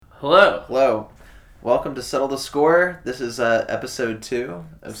Hello. Hello. Welcome to Settle the Score. This is episode 2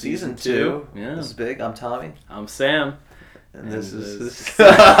 of season 2. Yeah. This is big. I'm Tommy. I'm Sam. And this is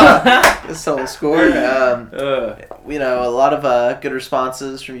Settle the Score. A lot of good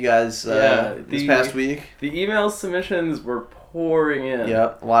responses from you guys this past week. The email submissions were pouring in.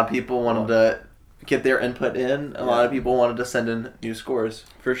 Yep. A lot of people wanted to get their input in. A lot of people wanted to send in new scores.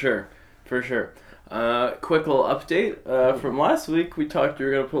 For sure. Quick little update from last week. We talked we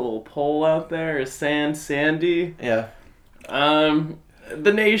were going to put a little poll out there. Is Sand Sandy? Yeah.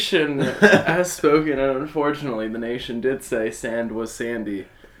 The nation has spoken, and unfortunately the nation did say Sand was Sandy.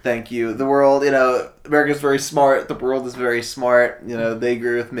 Thank you. The world, America's very smart. The world is very smart. They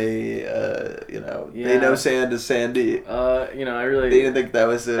agree with me. They know Sand is Sandy. I really... They didn't think that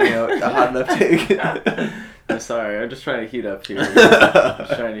was a hot enough take. I'm sorry. I'm just trying to heat up here.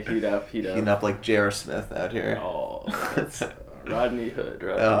 Heating up like J.R. Smith out here. Oh, that's Rodney Hood,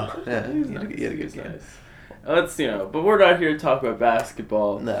 right? Oh, yeah. He had a good game. Nice. But we're not here to talk about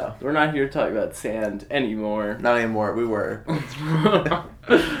basketball. No. We're not here to talk about Sand anymore. Not anymore. We were.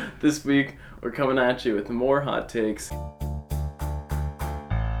 This week, we're coming at you with more hot takes.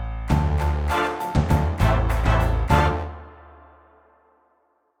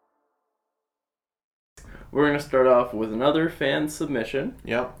 We're going to start off with another fan submission.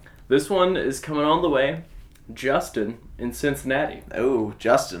 Yep. This one is coming on the way. Justin in Cincinnati. Oh,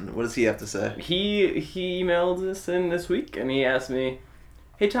 Justin. What does he have to say? He emailed us in this week, and he asked me,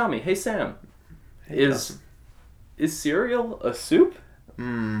 "Hey, Tommy. Hey, Sam. Hey, is cereal a soup?"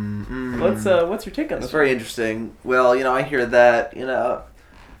 What's your take on this? It's very interesting. Well, I hear that,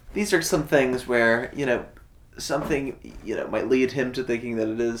 these are some things where, something, might lead him to thinking that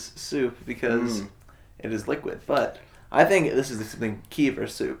it is soup because it is liquid. But I think this is something key for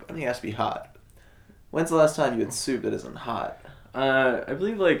soup. I think it has to be hot. When's the last time you had soup that isn't hot? I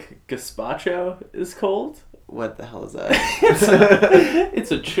believe, gazpacho is cold. What the hell is that?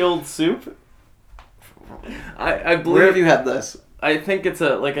 It's a chilled soup. I believe... Where have you had this? I think it's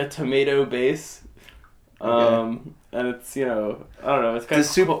a tomato base. Okay. And it's, I don't know, it's kind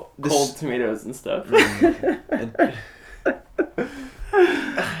of cold tomatoes and stuff.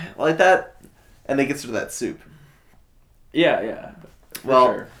 Like that, and it gets to that soup. Yeah. Well,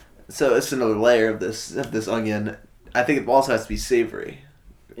 sure. So it's another layer of this onion. I think it also has to be savory.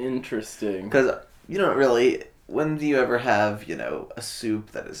 Interesting. Because you don't really... When do you ever have, a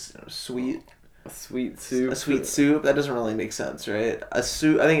soup that is sweet? A sweet soup. A sweet soup? That doesn't really make sense, right? A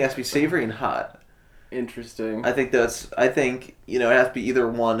soup, I think it has to be savory and hot. Interesting. I think it has to be either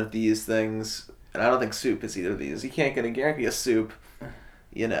one of these things. And I don't think soup is either of these. You can't get a guarantee a soup,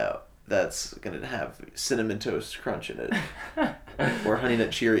 that's going to have Cinnamon Toast Crunch in it. Or Honey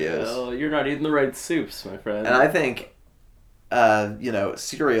Nut Cheerios. Well, you're not eating the right soups, my friend. And I think,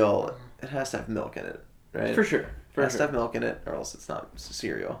 cereal, it has to have milk in it, right? For sure. It has to have milk in it, or else it's not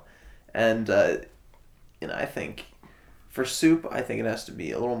cereal. And, I think for soup, I think it has to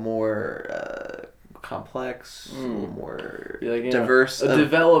be a little more complex, a little more diverse. A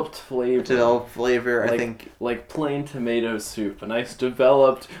developed flavor. I think. Like plain tomato soup. A nice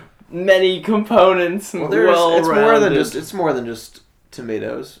developed, many components, Well, well-rounded. It's more than just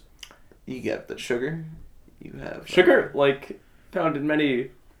tomatoes. You get the sugar. You have... Sugar, found in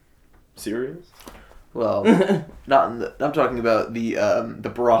many cereals. Well, not in the... I'm talking about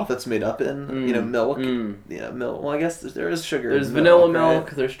the broth that's made up in, milk. Milk. Well, I guess there is sugar. There's in vanilla milk,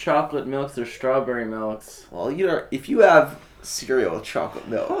 milk, there's chocolate milk, there's strawberry milks. Well, if you have cereal with chocolate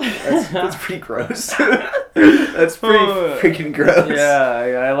milk, that's pretty gross. That's pretty freaking gross. Yeah,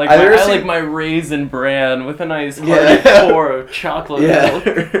 I like my Raisin Bran with a nice hearty pour of chocolate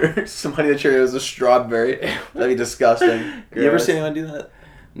milk. Some Honey Nut Cheerios with strawberry. That'd be disgusting. You ever seen anyone do that?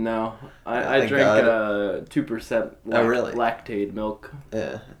 No, I drink 2% lactate milk.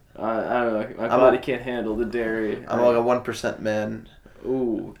 Yeah. I don't know. My body can't handle the dairy. I'm like a 1% man.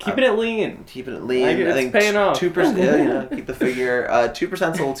 Ooh, keeping it lean. I think paying off. 2%. Keep the figure. 2%'s a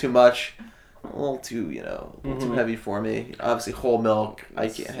little too much. A little too, too heavy for me. Obviously, whole milk. I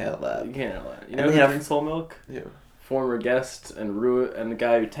can't handle that. You can't handle that. You know who drinks whole milk? Who? Former guest and the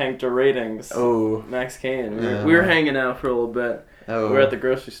guy who tanked our ratings. Oh. Max Kane. We were hanging out for a little bit. Oh. We were at the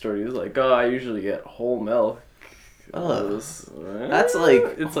grocery store. He was like, I usually get whole milk. Oh. That's like...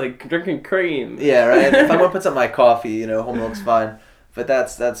 It's like drinking cream. Yeah, right? If I want to put something in my coffee, whole milk's fine. But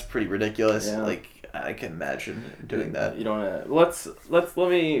that's pretty ridiculous. Yeah. I can imagine doing that. You don't want to... Let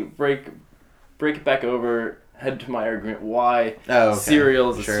me break it back over, head to my argument why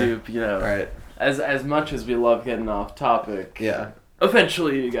cereal is a soup, Right. As much as we love getting off topic, yeah,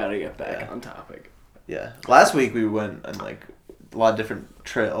 eventually you gotta get back on topic. Yeah. Last week we went and a lot of different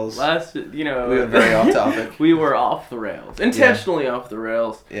trails. We went very off topic. We were off the rails, intentionally off the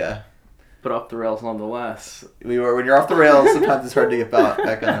rails. Yeah. But off the rails nonetheless. When you're off the rails, sometimes it's hard to get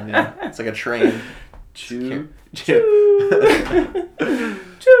back on. Yeah, it's like a train. Choo. Choo.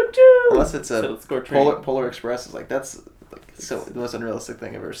 Choo. Unless it's a Polar Polar Express is that's so the most unrealistic thing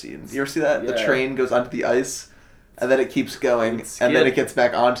I've ever seen. You ever see that? Yeah. The train goes onto the ice, and then it keeps going, and then it gets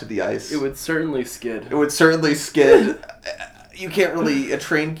back onto the ice. It would certainly skid. You can't really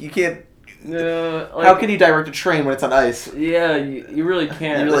You can't. How can you direct a train when it's on ice? Yeah, you really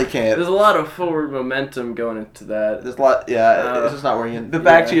can't. You really can't. There's a lot of forward momentum going into that. There's a lot. Yeah, it's just not working. But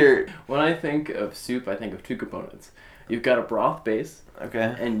back to your. When I think of soup, I think of two components. You've got a broth base.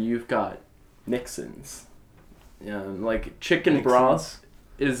 Okay. And you've got mix-ins. Like chicken broth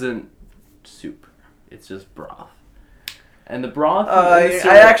isn't soup. It's just broth. And the broth...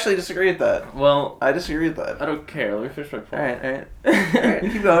 I actually disagree with that. Well... I disagree with that. I don't care. Let me finish my point. Alright.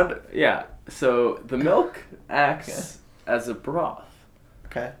 Keep going. Yeah. So the milk acts as a broth.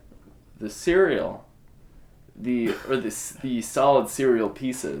 Okay. The cereal, the solid cereal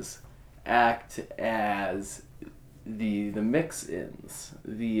pieces act as the mix-ins.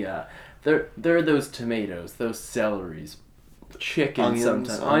 They're those tomatoes, those celeries, chicken,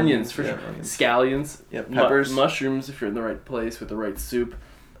 onions for sure, scallions, peppers, mushrooms if you're in the right place with the right soup.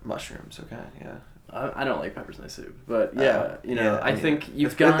 Mushrooms, okay, yeah. I don't like peppers in my soup, but I think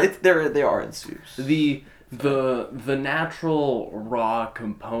you've got they are in soups. The natural raw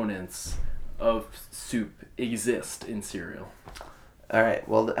components of soup exist in cereal. All right.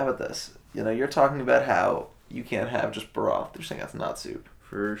 Well, how about this? You're talking about how you can't have just broth. You're saying that's not soup.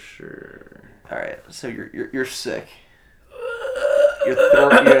 For sure. All right. So you're sick. Your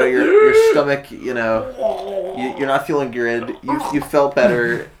throat, your stomach. You're not feeling good. You felt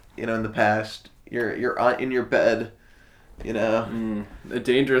better. In the past. You're in your bed. A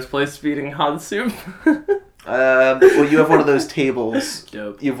dangerous place to be eating hot soup. Well, you have one of those tables.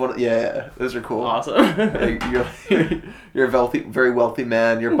 Dope. You have one. Yeah, those are cool. Awesome. You're a very wealthy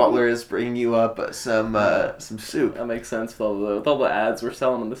man. Your butler is bringing you up some soup. That makes sense with all the ads we're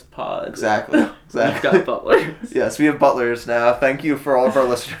selling on this pod. Exactly. We've got butlers. Yes, we have butlers now. Thank you for all of our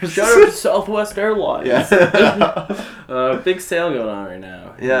listeners. Shout out to Southwest Airlines. Yeah. Big sale going on right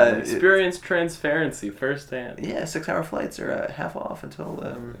now. Yeah. Experience transparency firsthand. Yeah, 6-hour flights are half off until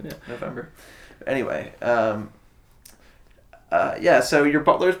November. Anyway, so your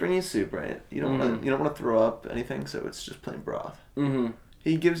butler's bringing you soup, right? You don't want to throw up anything, so it's just plain broth. Mm-hmm.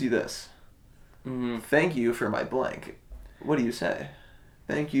 He gives you this. Mm-hmm. Thank you for my blank. What do you say?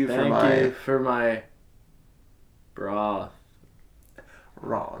 Thank you for my broth.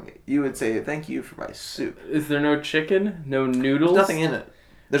 Wrong. You would say thank you for my soup. Is there no chicken? No noodles? There's nothing in it.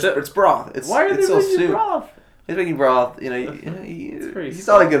 It's broth. Why are they making broth? He's making broth. He's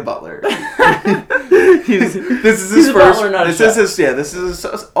not a good butler. This is his first. This is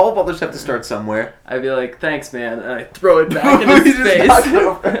all butlers have to start somewhere. I'd be like, thanks, man, and I throw it back in his face.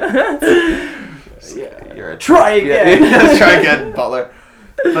 You're a try again. Yeah, try again, butler.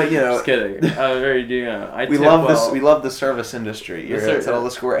 But just kidding. We love the service industry. You're at Settle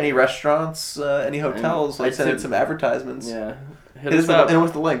the Score. Any restaurants, any hotels? Send in some advertisements. Yeah. Hit us up. Hit it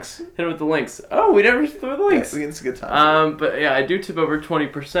with the links. Hit it with the links. Oh, we never threw the links. Yeah, it's a good time. But yeah, I do tip over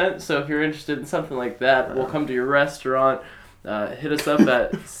 20%. So if you're interested in something like that, we'll come to your restaurant. Hit us up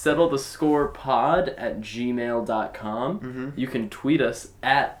at settlethescorepod@gmail.com. Mm-hmm. You can tweet us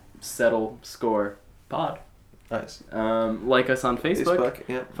at settlescorepod. Nice. Like us on Facebook.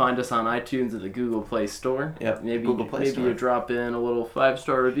 Yep. Find us on iTunes and the Google Play Store. Yep. Maybe Store. You drop in a little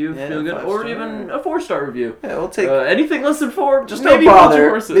 5-star review, feel good, or even a 4-star review. Yeah, we'll take anything less than 4. Just maybe don't bother.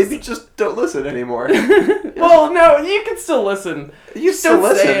 Horses. Maybe just don't listen anymore. Well, no, you can still listen. You still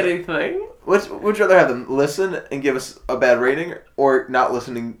don't say anything. Would you rather have them listen and give us a bad rating, or not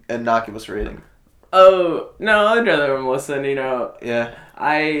listening and not give us a rating? Oh no, I'd rather them listen. Yeah.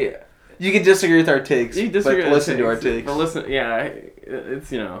 You can disagree with our takes, but listen to our takes. But listen,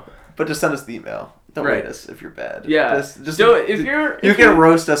 it's But just send us the email. Don't rate us if you're bad. Yeah. Just you can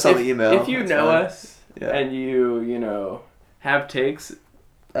roast us on the email. If you know us and you have takes,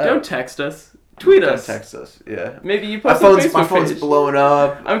 don't text us. Tweet us. Don't text us. Yeah. Maybe you post on Facebook. My phone's blowing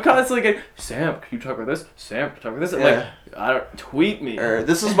up. I'm constantly getting, Sam, can you talk about this? Sam, can you talk about this? I'm like, tweet me. Or,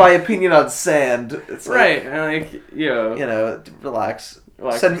 this is my opinion on sand. It's right. And relax.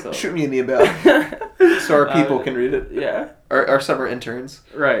 Shoot me an email so our people can read it. Yeah. Our summer interns.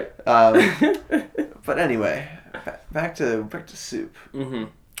 Right. But anyway, back to soup. Mm-hmm.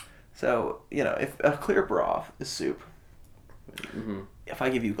 So, if a clear broth is soup, mm-hmm. if I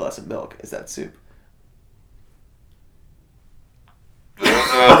give you a glass of milk, is that soup?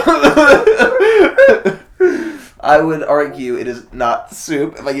 I would argue it is not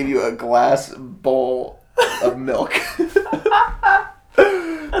soup if I give you a glass bowl of milk.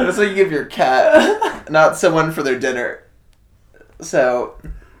 That's what you give your cat, not someone for their dinner. So,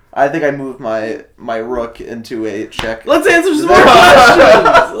 I think I moved my rook into a check. Let's answer some more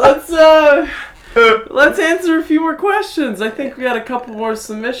questions. Let's answer a few more questions. I think we got a couple more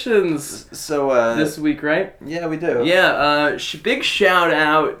submissions. So this week, right? Yeah, we do. Yeah. Big shout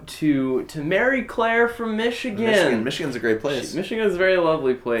out to Mary Claire from Michigan. Michigan's a great place. Michigan is a very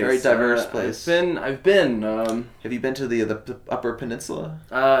lovely place. Very diverse place. I've been. Have you been to the Upper Peninsula?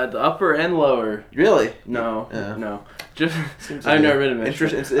 The upper and lower. Really? No. Yeah. No. Just like I've never been to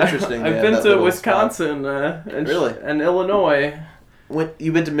Michigan. It's interesting. I've been to Wisconsin and Illinois.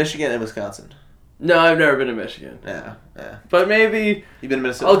 You've been to Michigan and Wisconsin? No, I've never been to Michigan. Yeah. But maybe you've been to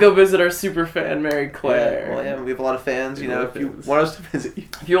Minnesota. I'll go visit our super fan Mary Claire. Yeah. Well, yeah, we have a lot of fans. You know, if you want us to visit you,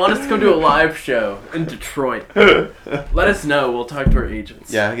 if you want us to come to a live show in Detroit, let us know. We'll talk to our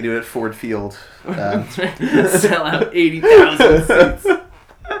agents. Yeah, we can do it at Ford Field. Sell out 80,000 seats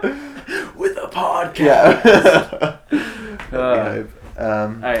with a podcast. Yeah. All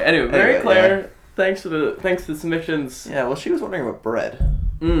right. Anyway, Mary Claire. Yeah. Thanks for the submissions. Yeah. Well, she was wondering about bread.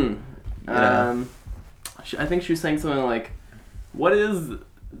 I think she was saying something like, "What is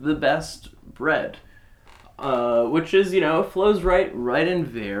the best bread?" Which is, flows right in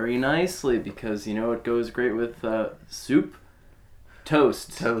very nicely because it goes great with soup,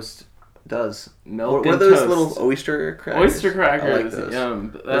 toast. Toast does milk. What and are those toast. Little oyster crackers? Oyster crackers. I like those.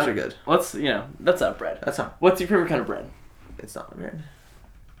 Those are good. That's not bread. That's not. What's your favorite kind of bread? It's not bread.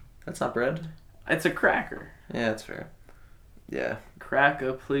 That's not bread. It's a cracker. Yeah, that's fair. Yeah.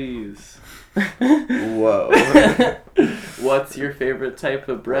 Cracker, please. Whoa. What's your favorite type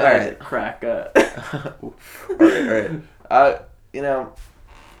of bread? All right. Cracker. All right. It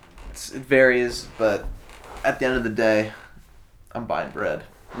varies, but at the end of the day, I'm buying bread.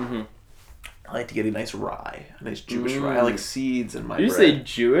 Mm-hmm. I like to get a nice rye, a nice Jewish rye. I like seeds in my bread. You say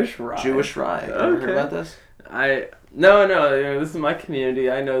Jewish rye? Jewish rye. Okay. You ever heard about this? No. This is my community.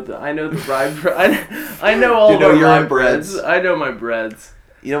 I know the rye bread. I know all of your rye breads. I know my breads.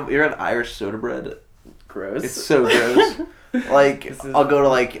 You're an Irish soda bread. Gross. It's so gross. I'll go to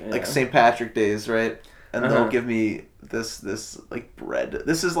like St. Patrick Days, right? And they'll give me this bread.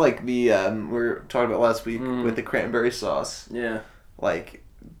 This is like the we were talking about last week with the cranberry sauce. Yeah. Like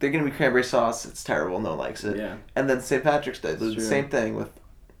they're gonna be cranberry sauce. It's terrible. No one likes it. Yeah. And then St. Patrick's Day, the same thing with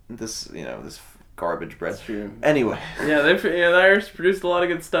this. This garbage bread. That's true. Anyway. Yeah, the Irish produced a lot of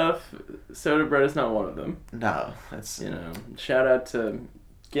good stuff. Soda bread is not one of them. No, that's Shout out to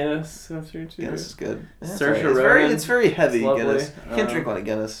Guinness. That's your two. Guinness is good. It's very heavy. Lovely. Guinness. You can't drink a lot of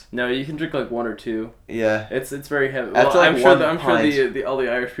Guinness. No, you can drink like one or two. Yeah. It's very heavy. After I'm sure all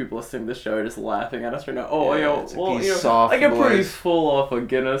the Irish people listening to this show are just laughing at us right now. I get pretty full off of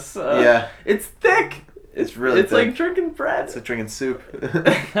Guinness. Yeah. It's thick. It's really thick. Like drinking bread. It's like drinking soup.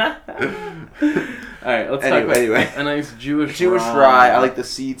 Alright, let's talk about a nice Jewish rye. I like the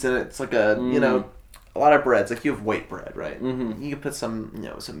seeds in it. It's like a lot of breads. Like you have white bread, right? Mm-hmm. You can put some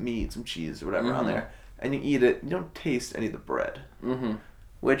some meat, some cheese, or whatever on there, and you eat it. You don't taste any of the bread,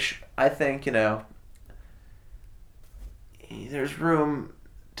 which I think there's room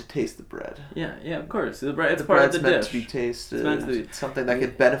to taste the bread. Yeah, of course. The bread. It's part of the dish. Meant to be tasted. It's something that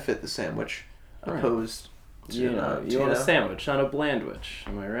could benefit the sandwich. Opposed to you want a sandwich, not a blandwich.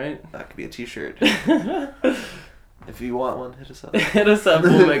 Am I right? That could be a T-shirt. If you want one, hit us up. Hit us up.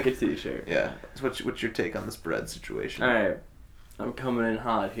 We'll make a T-shirt. Yeah. So what's your take on this bread situation? All right, I'm coming in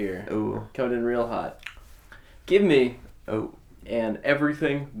hot here. Ooh. Coming in real hot. Give me an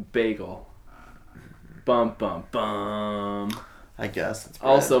everything bagel. Bum bum bum. I guess that's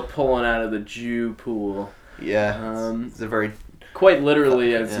bread. Also pulling out of the Jew pool. Yeah. It's a very quite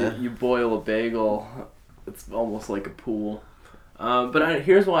literally, as you boil a bagel, it's almost like a pool. But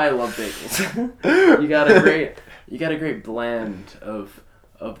here's why I love bagels. you got a great blend of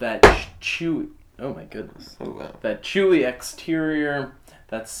that chewy. Oh my goodness. Oh wow. That chewy exterior,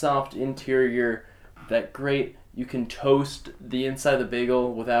 that soft interior, that great. You can toast the inside of the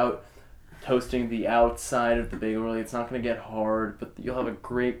bagel without toasting the outside of the bagel. Really, it's not going to get hard, but you'll have a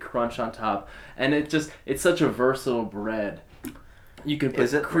great crunch on top. And it's such a versatile bread. You can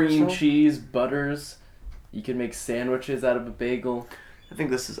put cream cheese, butters. You can make sandwiches out of a bagel. I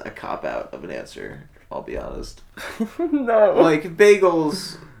think this is a cop-out of an answer, I'll be honest. No. Like,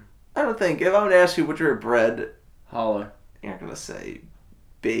 bagels, I don't think, if I'm going to ask you what's your bread, Holla. you're not going to say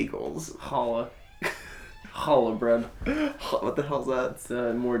bagels. Holla. Challah bread. What the hell's that? It's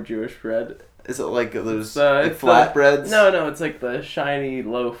more Jewish bread. Is it like those It's flat breads? No, it's like the shiny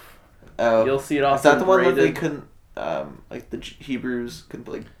loaf. Oh, You'll see it often. Is that the one that they braided. couldn't, like the Hebrews couldn't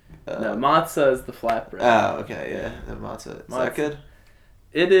like? No, matzah is the flat bread. Oh, okay, yeah, the matzah. Is that good?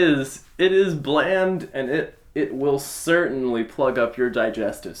 It is. It is bland, and it will certainly plug up your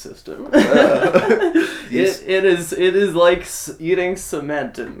digestive system. It is like eating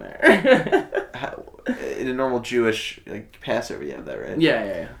cement in there. In a normal Jewish like Passover, you have that, right?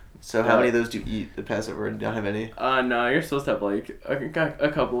 Yeah. So how many of those do you eat at Passover and don't have any? No, you're supposed to have like a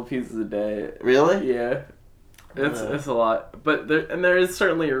couple of pieces a day. Really? Yeah. It's a lot, but there is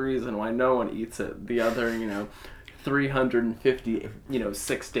certainly a reason why no one eats it. The other, 350,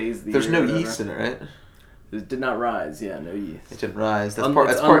 6 days of the There's year. no or yeast in it, right? It did not rise. Yeah, no yeast. It didn't rise.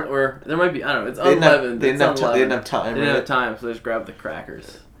 Or there might be. I don't know. It's unleavened. They didn't have time. They Right? didn't have time, so they just grabbed the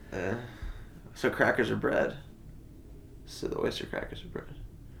crackers. So crackers are bread. So the oyster crackers are bread.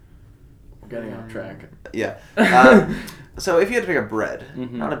 We're getting off track. Yeah. So if you had to pick a bread,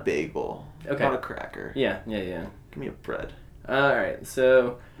 not a bagel, Okay. not a cracker. Yeah. Give me a bread. All right.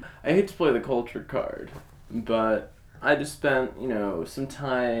 So I hate to play the culture card, but I just spent some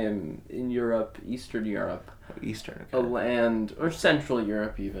time in Europe, Eastern Europe. Eastern. A Okay. land, or Central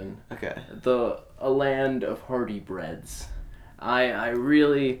Europe even. Okay. A land of hearty breads. I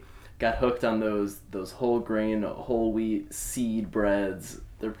really got hooked on those whole grain, whole wheat seed breads.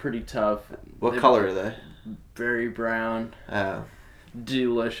 They're pretty tough. What color are they? Very brown. Oh.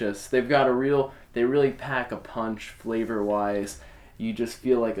 Delicious. They really pack a punch flavor wise. You just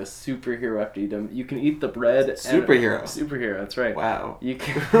feel like a superhero after you eat them. You can eat the bread. Superhero. Superhero, that's right. Wow. You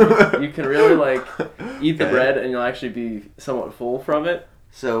can really eat the Okay. bread and you'll actually be somewhat full from it.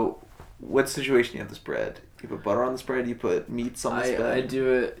 So, what situation you have this bread? You put butter on this bread. You put meats on this bread. I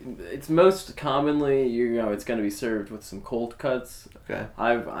do it. It's most commonly it's going to be served with some cold cuts. Okay.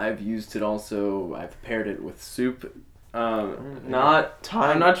 I've used it also. I've paired it with soup. Time. I'm not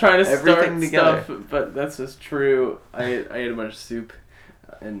trying to Everything start together. stuff, but that's just true. I ate a bunch of soup,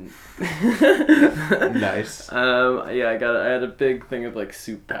 and Nice. I had a big thing of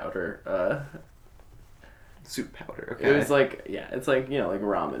soup powder. Soup powder. Okay. It was it's like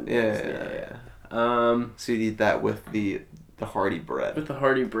ramen. Yeah. So you'd eat that with the hearty bread. With the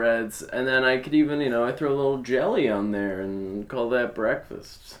hearty breads, and then I could even I throw a little jelly on there and call that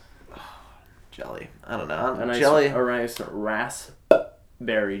breakfast. Jelly. I don't know. A nice, Jelly. a nice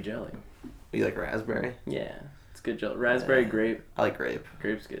raspberry jelly. You like raspberry? Yeah, it's good jelly. Raspberry, grape. I like grape.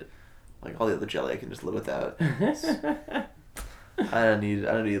 Grape's good. Like all the other jelly, I can just live without. I don't need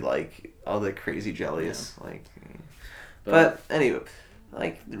like all the crazy jellies. Yeah. But anyway,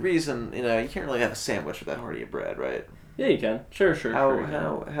 the reason you can't really have a sandwich with that hearty bread, right? Yeah, you can. Sure.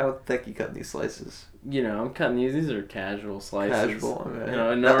 How thick you cutting these slices? I'm cutting these. These are casual slices. Casual. Okay.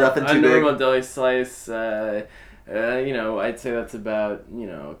 A Nothing too normal big. deli slice. I'd say that's about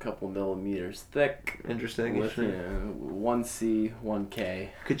a couple millimeters thick. Interesting. With 1C, 1K.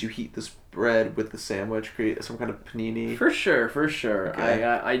 Could you heat this bread with the sandwich? Create some kind of panini? For sure. Okay.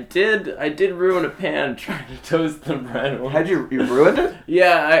 I did ruin a pan trying to toast the bread. How'd you ruined it?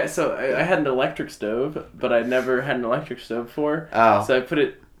 Yeah, I had an electric stove, but I'd never had an electric stove before. Oh. So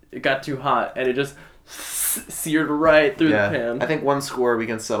it got too hot, and it just seared right through the pan. I think one score we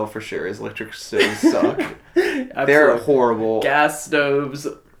can settle for sure is electric stoves suck. They're Absolutely. horrible. Gas stoves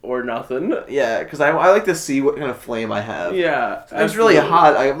or nothing. Yeah, because I like to see what kind of flame I have. Yeah. If it's really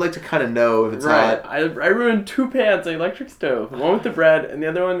hot, I'd like to kind of know if it's Right. hot. I ruined 2 pans on electric stove. One with the bread and the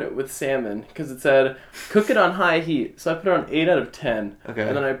other one with salmon. Because it said, cook it on high heat. So I put it on 8 out of 10. Okay.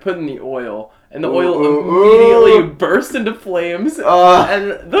 And then I put in the oil. And the oil immediately burst into flames.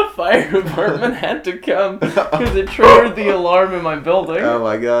 And the fire department had to come. Because it triggered the alarm in my building. Oh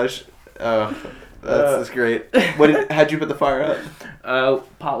my gosh. Oh, that's great. How'd you put the fire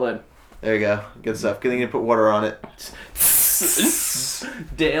out? Pot lid. There you go. Good stuff. Good thing you put water on it.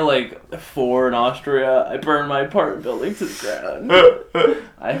 Day 4 in Austria, I burned my apartment building to the ground.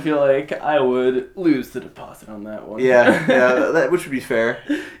 I feel like I would lose the deposit on that one. Yeah, which would be fair.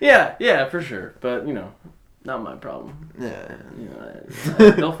 Yeah, for sure. But, not my problem. Yeah.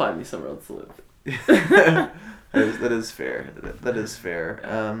 They'll find me somewhere else to live. That is fair. That is fair.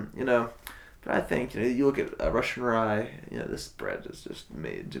 But I think you look at Russian rye. This bread is just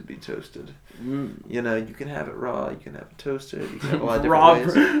made to be toasted. You can have it raw. You can have it toasted. You can have a lot of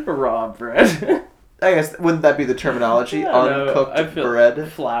different ways. Raw bread. I guess wouldn't that be the terminology? Uncooked I feel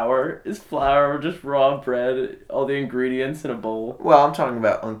bread. Flour is flour just raw bread. All the ingredients in a bowl. Well, I'm talking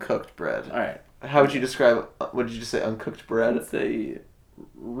about uncooked bread. All right. How would you describe? What did you just say? Uncooked bread. Let's say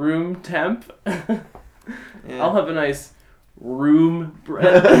room temp. Yeah. I'll have a nice room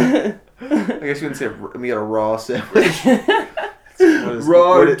bread. I guess you wouldn't say we got a raw sandwich.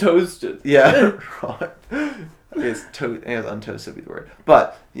 Raw or toasted. Yeah, raw. It's untoasted would be the word.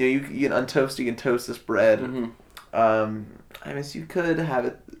 But you can untoast. You can toast this bread. Mm-hmm. I mean, so you could have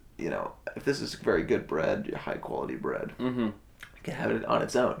it. If this is very good bread, high quality bread, Mm-hmm. you can have it on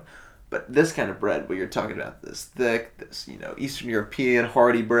its own. But this kind of bread, where you're talking about this thick, this Eastern European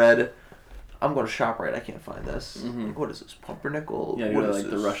hearty bread, I'm going to ShopRite. I can't find this. Mm-hmm. What is this? Pumpernickel? Yeah, you what go to is like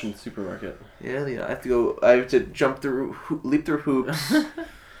the this? Russian supermarket. Yeah, I have to leap through hoops,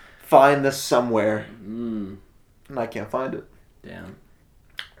 find this somewhere, and I can't find it. Damn.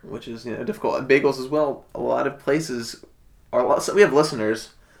 Which is difficult. And bagels as well. A lot of places so we have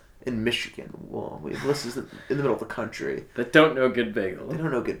listeners in Michigan. Well, we have listeners in the middle of the country That don't know good bagels. They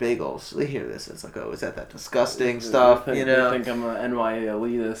don't know good bagels. They hear this. It's like, oh, is that disgusting stuff? They think I'm an NY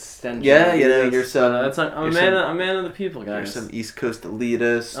elitist. Yeah, you're some. I'm a man of the people, You're guys. some East Coast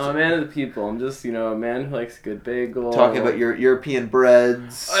elitist. I'm a man of the people. I'm just a man who likes a good bagel. Talking about your European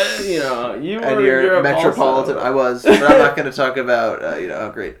breads. You and were your Europe metropolitan. also. I was, but I'm not going to talk about how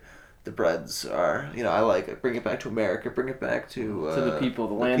great the breads are. I like it. Bring it back to America. Bring it back to the people,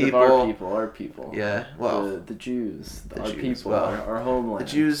 the land people. of our people. Yeah, well, the Jews, our Jews, people, well, our homeland.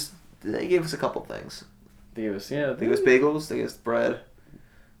 the Jews, they gave us a couple things. They gave us, They gave us bagels. They gave us bread.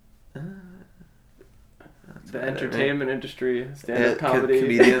 The entertainment industry, stand-up comedy,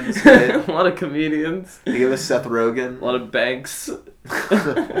 comedians, a right? lot of comedians, They gave us Seth Rogen. a lot of banks. All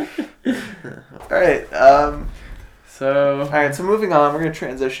right. So. All right. So moving on, we're gonna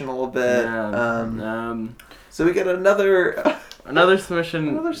transition a little bit. So we get another submission.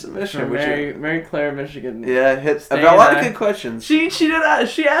 Another submission. From Mary Claire, Michigan. Yeah, hits. I've Staying got a lot of back. good questions. She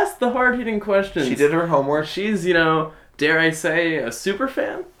asked the hard hitting questions. She did her homework. She's dare I say a super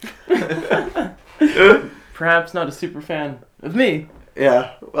fan? Perhaps not a super fan of me.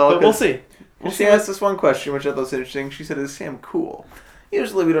 Yeah. Well, But we'll see. She asked this one question, which I thought was interesting. She said, "Is Sam cool?"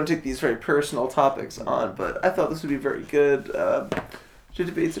 Usually we don't take these very personal topics on, but I thought this would be very good to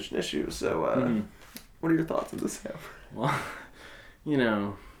debate such an issue. So, what are your thoughts on this, Sam? Well,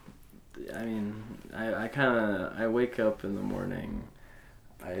 I mean, I wake up in the morning,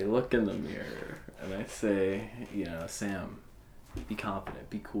 I look in the mirror, and I say, Sam, be confident,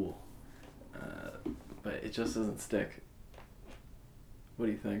 be cool. But it just doesn't stick. What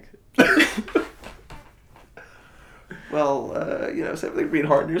do you think? Well, Sam, like being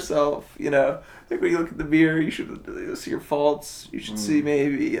hard on yourself. Like when you look at the mirror, you should see your faults. You should see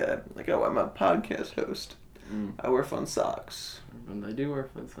maybe I'm a podcast host. I wear fun socks. And I do wear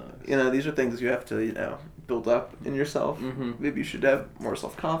fun socks. These are things you have to build up in yourself. Maybe you should have more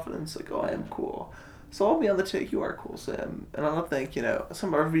self-confidence. Like, oh, I am cool. So I'll be on the take. You are cool, Sam. And I think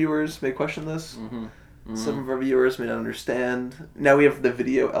some of our viewers may question this. Some of our viewers may not understand. Now we have the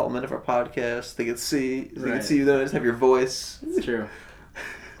video element of our podcast. They can see. They can see you. They just have your voice. It's true.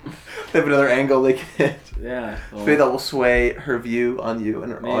 They have another angle they can hit. Yeah. Well, Maybe that will sway her view on you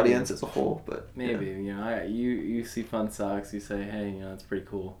and her maybe. audience as a whole. But maybe you see fun socks. You say, hey, that's pretty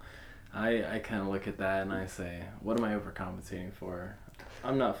cool. I kind of look at that and I say, what am I overcompensating for?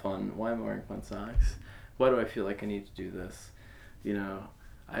 I'm not fun. Why am I wearing fun socks? Why do I feel like I need to do this?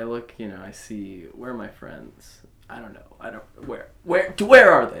 I look. I see. Where are my friends? I don't know. I don't. Where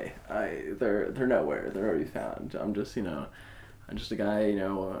are they? They're nowhere. They're already found. I'm just I'm just a guy,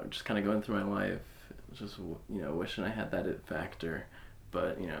 just kind of going through my life, just, wishing I had that it factor.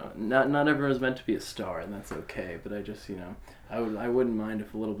 But, not everyone's meant to be a star, and that's okay. But I just, I wouldn't mind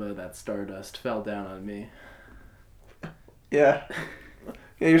if a little bit of that stardust fell down on me. Yeah.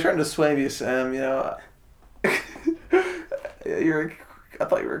 Yeah, you're trying to sway me, Sam, I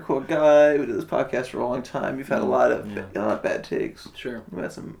thought you were a cool guy. We did this podcast for a long time. You've had a lot of not bad takes. Sure. You've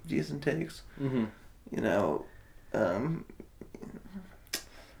had some decent takes. Mm-hmm.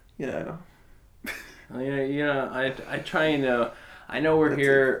 I try I know we're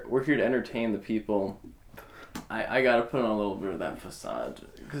here to entertain the people. I gotta put on a little bit of that facade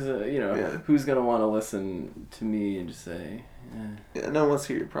because who's gonna want to listen to me and just say yeah, no one wants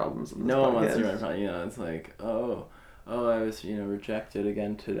to hear your problems. No one wants to hear my problems. It's like I was rejected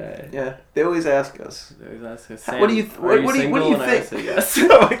again today. Yeah, they always ask us. They always ask us, what do you think? I say yes.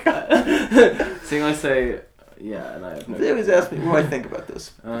 Oh my god. Single, I say yeah, and I have no. They always ask me what I think about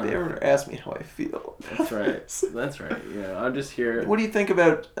this. They ever ask me how I feel. That's right. That's right. I'm just here. What do you think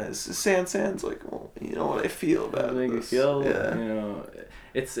about Sans? Like, well, you know what I feel about make this. You feel, yeah.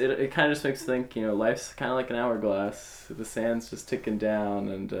 It kind of just makes you think. Life's kind of like an hourglass. The sand's just ticking down,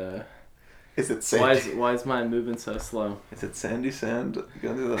 and Is it sandy? Why is mine moving so slow? Is it sandy sand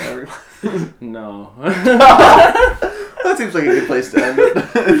going through the hourglass? No. That seems like a good place to end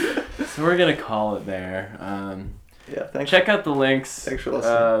it. So we're gonna call it there. Yeah, thanks. Check out the links. Thanks for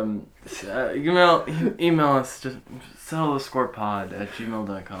listening. Email us, just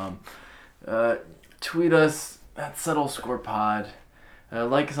settlethescorepod@gmail.com. Tweet us at settlescorepod.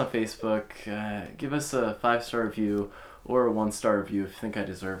 Like us on Facebook. Give us a 5-star review or a 1-star review if you think I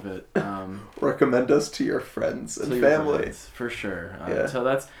deserve it. Recommend us to your friends and family. Friends, for sure. Yeah. So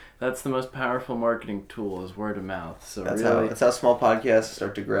that's the most powerful marketing tool is word of mouth. So That's really, how small podcasts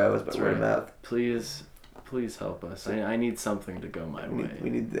start to grow, is by That's word of right. mouth. Please help us. I need something to go my way. We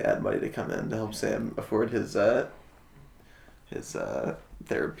need the ad money to come in to help Sam afford his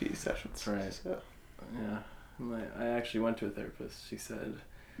therapy sessions. That's right. So. Yeah. I actually went to a therapist. She said,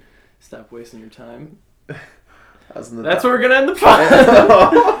 "Stop wasting your time." That's where we're gonna end the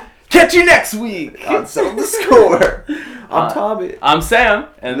podcast. Catch you next week on Settle the Score. I'm Tommy. I'm Sam,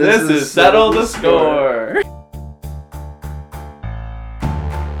 and this is Settle the Score.